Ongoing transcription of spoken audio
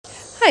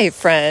Hi,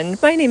 friend.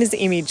 My name is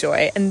Amy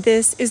Joy, and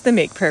this is the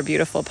Make Prayer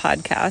Beautiful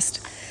podcast.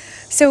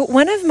 So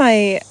one of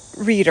my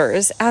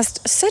readers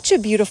asked such a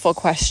beautiful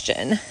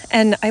question,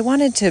 and I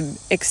wanted to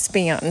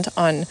expand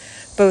on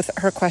both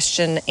her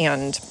question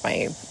and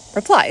my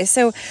reply.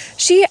 So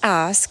she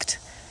asked,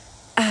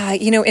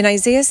 in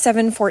Isaiah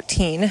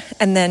 7:14,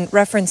 and then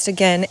referenced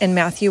again in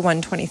Matthew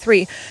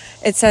 1:23,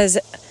 it says,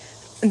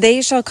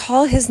 "They shall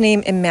call his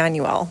name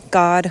Emmanuel,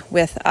 God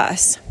with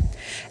us."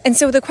 And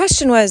so the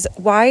question was,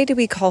 why do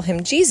we call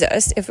him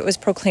Jesus if it was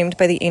proclaimed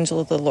by the angel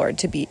of the Lord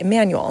to be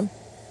Emmanuel?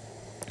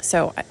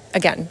 So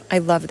again, I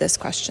love this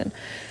question.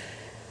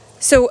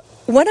 So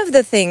one of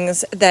the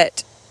things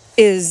that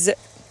is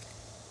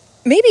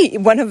maybe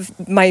one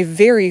of my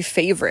very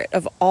favorite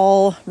of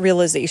all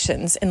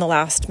realizations in the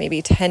last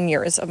maybe 10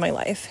 years of my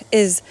life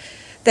is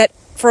that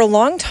for a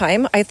long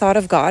time, I thought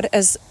of God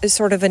as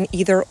sort of an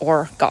either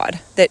or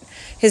God, that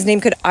his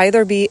name could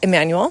either be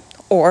Emmanuel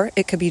or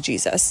it could be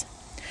Jesus.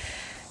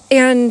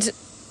 And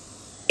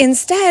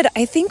instead,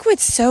 I think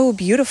what's so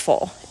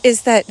beautiful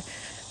is that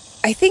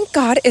I think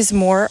God is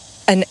more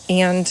an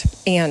and,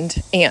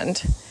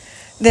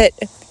 that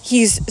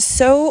he's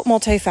so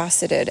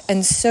multifaceted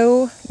and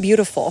so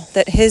beautiful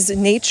that his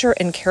nature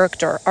and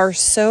character are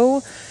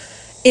so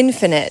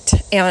infinite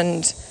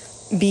and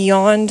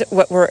beyond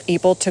what we're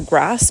able to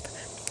grasp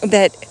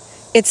that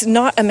it's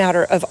not a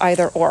matter of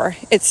either or.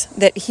 It's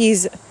that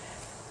he's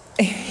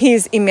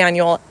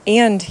Emmanuel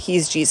and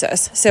he's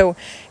Jesus. So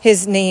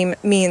his name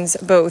means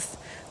both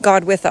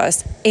God with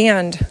us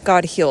and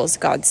God heals,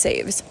 God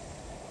saves.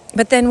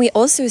 But then we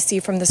also see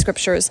from the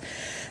scriptures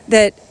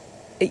that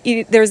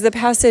there's the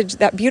passage,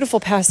 that beautiful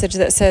passage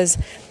that says,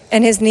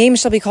 "And his name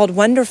shall be called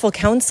Wonderful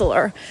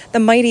Counselor, the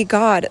Mighty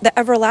God, the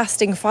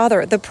Everlasting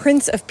Father, the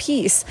Prince of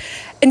Peace."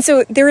 And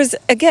so there's,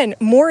 again,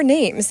 more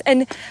names.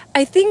 And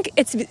I think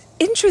it's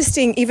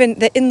interesting even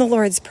that in the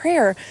Lord's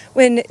Prayer,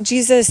 when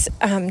Jesus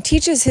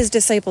teaches his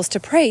disciples to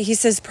pray, he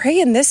says, "Pray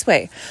in this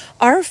way,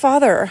 Our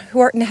Father who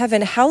art in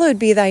heaven, hallowed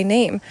be thy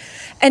name."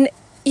 And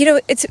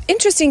it's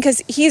interesting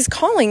because he's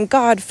calling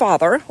God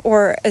Father,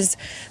 or as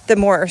the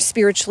more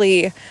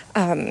spiritually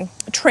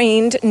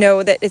trained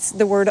know that it's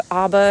the word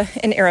Abba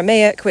in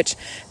Aramaic, which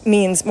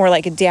means more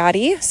like a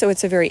daddy. So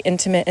it's a very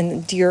intimate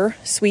and dear,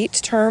 sweet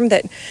term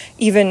that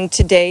even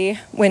today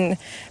when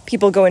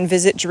people go and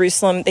visit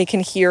Jerusalem, they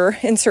can hear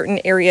in certain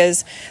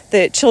areas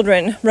the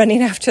children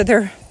running after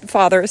their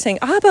father saying,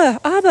 "Abba,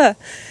 Abba."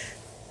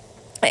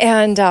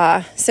 And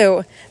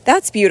so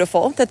that's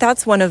beautiful,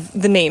 that's one of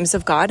the names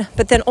of God.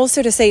 But then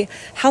also to say,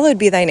 hallowed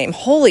be thy name,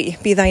 holy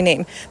be thy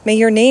name. May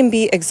your name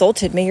be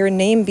exalted. May your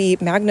name be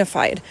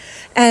magnified.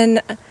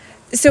 And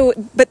so,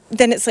 but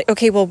then it's like,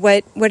 okay, well,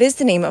 what is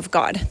the name of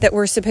God that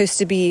we're supposed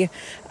to be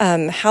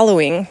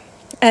hallowing?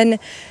 And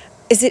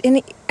is it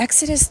in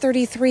Exodus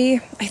 33?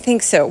 I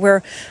think so,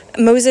 where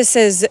Moses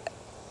says,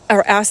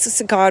 or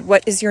asks God,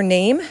 "What is your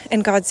name?"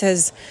 And God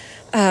says,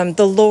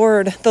 the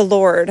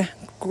Lord,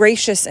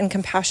 gracious and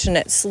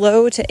compassionate,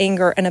 slow to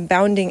anger and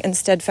abounding in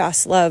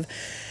steadfast love."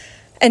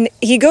 And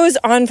he goes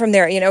on from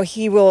there,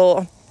 he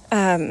will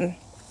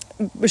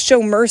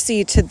show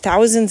mercy to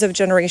thousands of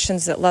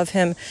generations that love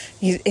him.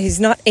 He's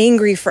not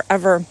angry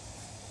forever.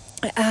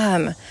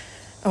 I'm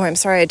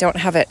sorry, I don't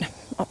have it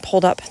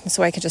pulled up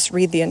so I could just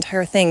read the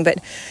entire thing, but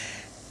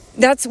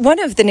that's one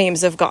of the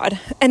names of God.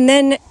 And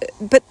then,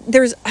 but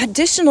there's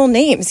additional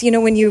names,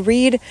 when you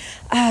read,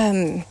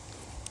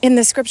 in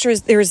the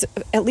scriptures, there's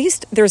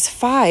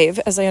 5,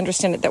 as I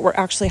understand it, that were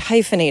actually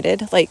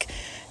hyphenated, like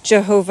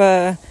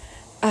Jehovah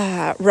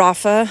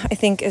Rapha, I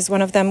think is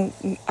one of them,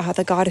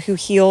 the God who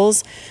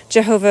heals.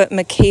 Jehovah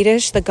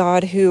Makadesh, the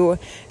God who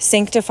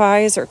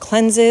sanctifies or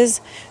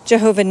cleanses.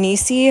 Jehovah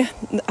Nisi,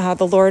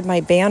 the Lord my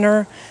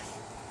banner.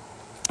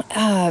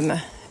 And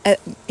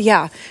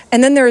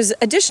then there's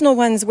additional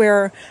ones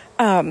where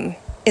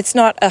it's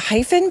not a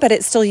hyphen, but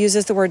it still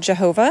uses the word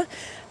Jehovah.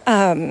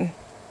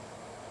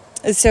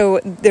 So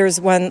there's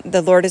one,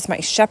 the Lord is my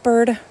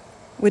shepherd,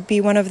 would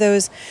be one of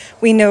those.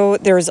 We know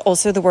there's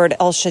also the word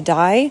El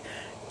Shaddai,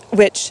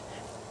 which,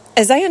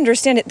 as I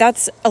understand it,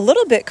 that's a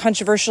little bit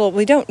controversial.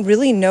 We don't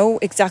really know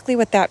exactly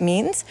what that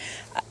means.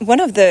 One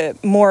of the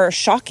more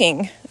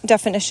shocking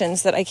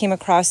definitions that I came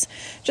across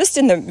just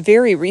in the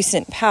very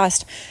recent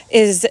past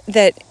is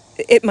that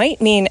it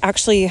might mean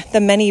actually the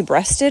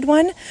many-breasted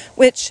one,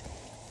 which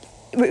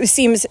it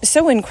seems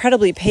so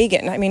incredibly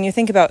pagan. I mean, you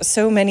think about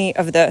so many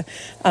of the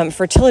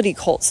fertility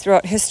cults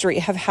throughout history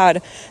have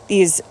had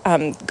these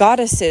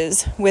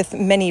goddesses with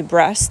many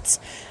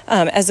breasts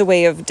as a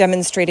way of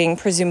demonstrating,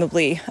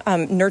 presumably,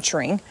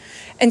 nurturing.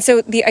 And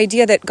so the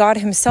idea that God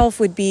himself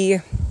would be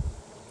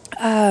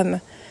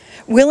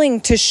willing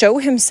to show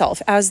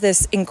himself as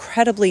this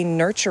incredibly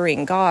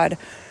nurturing God,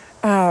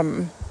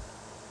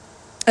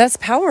 that's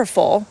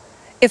powerful.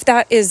 If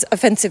that is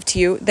offensive to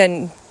you,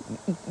 then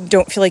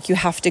don't feel like you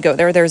have to go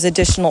there. There's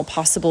additional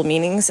possible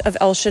meanings of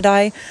El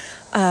Shaddai.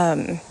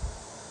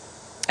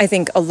 I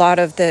think a lot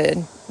of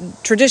the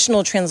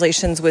traditional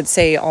translations would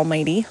say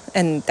Almighty,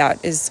 and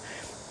that is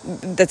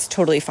that's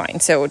totally fine.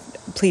 So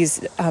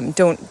please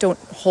don't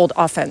hold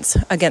offense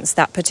against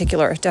that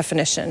particular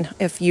definition.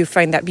 If you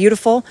find that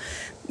beautiful,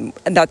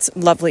 that's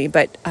lovely.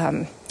 But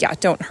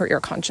don't hurt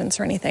your conscience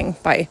or anything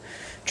by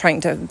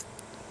trying to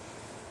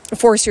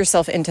force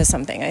yourself into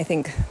something. I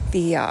think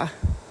the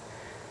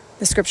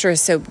scripture is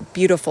so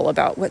beautiful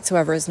about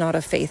whatsoever is not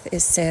of faith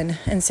is sin.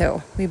 And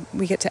so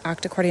we get to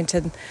act according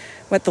to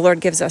what the Lord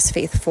gives us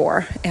faith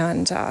for,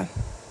 and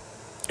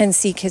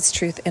seek his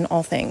truth in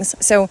all things.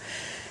 So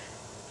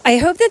I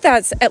hope that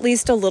that's at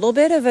least a little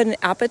bit of an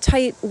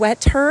appetite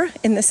whetter,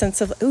 in the sense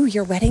of, ooh,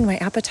 you're whetting my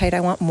appetite,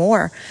 I want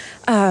more.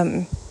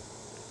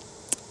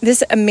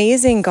 This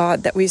amazing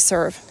God that we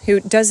serve, who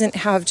doesn't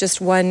have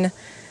just one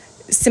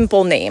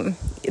simple name,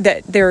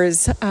 that there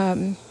is,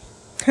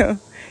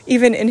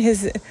 even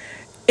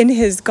in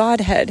his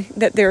Godhead,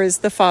 that there is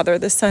the Father,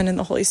 the Son, and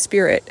the Holy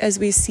Spirit, as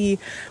we see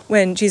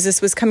when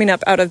Jesus was coming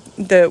up out of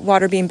the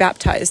water being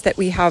baptized, that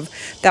we have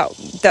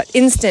that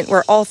instant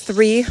where all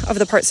three of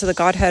the parts of the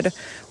Godhead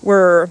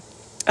were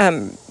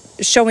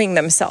showing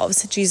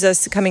themselves.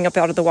 Jesus coming up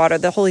out of the water,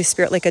 the Holy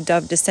Spirit like a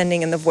dove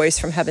descending, and the voice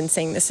from heaven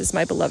saying, "This is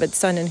my beloved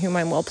Son in whom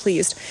I'm well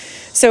pleased."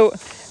 So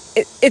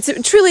it's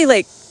truly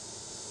like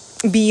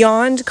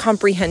beyond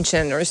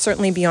comprehension, or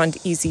certainly beyond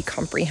easy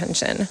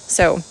comprehension.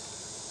 So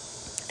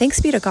thanks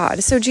be to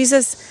God. So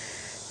Jesus,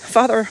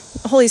 Father,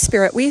 Holy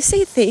Spirit, we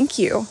say thank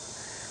you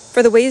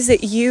for the ways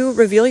that you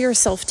reveal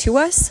yourself to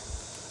us,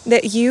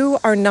 that you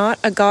are not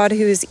a God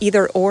who is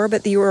either or,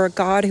 but that you are a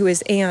God who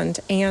is and,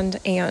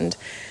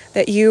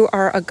 that you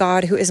are a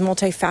God who is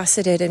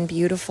multifaceted and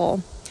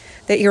beautiful,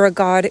 that you're a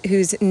God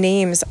whose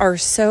names are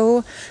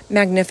so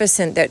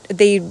magnificent that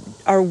they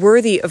are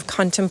worthy of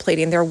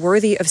contemplating, they're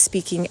worthy of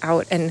speaking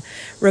out and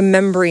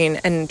remembering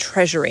and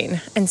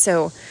treasuring. And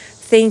so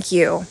thank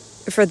you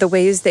for the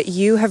ways that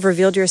you have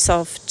revealed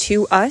yourself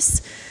to us,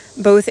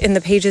 both in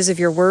the pages of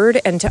your word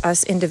and to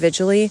us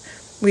individually.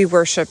 We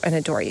worship and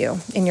adore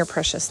you. In your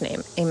precious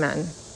name, amen.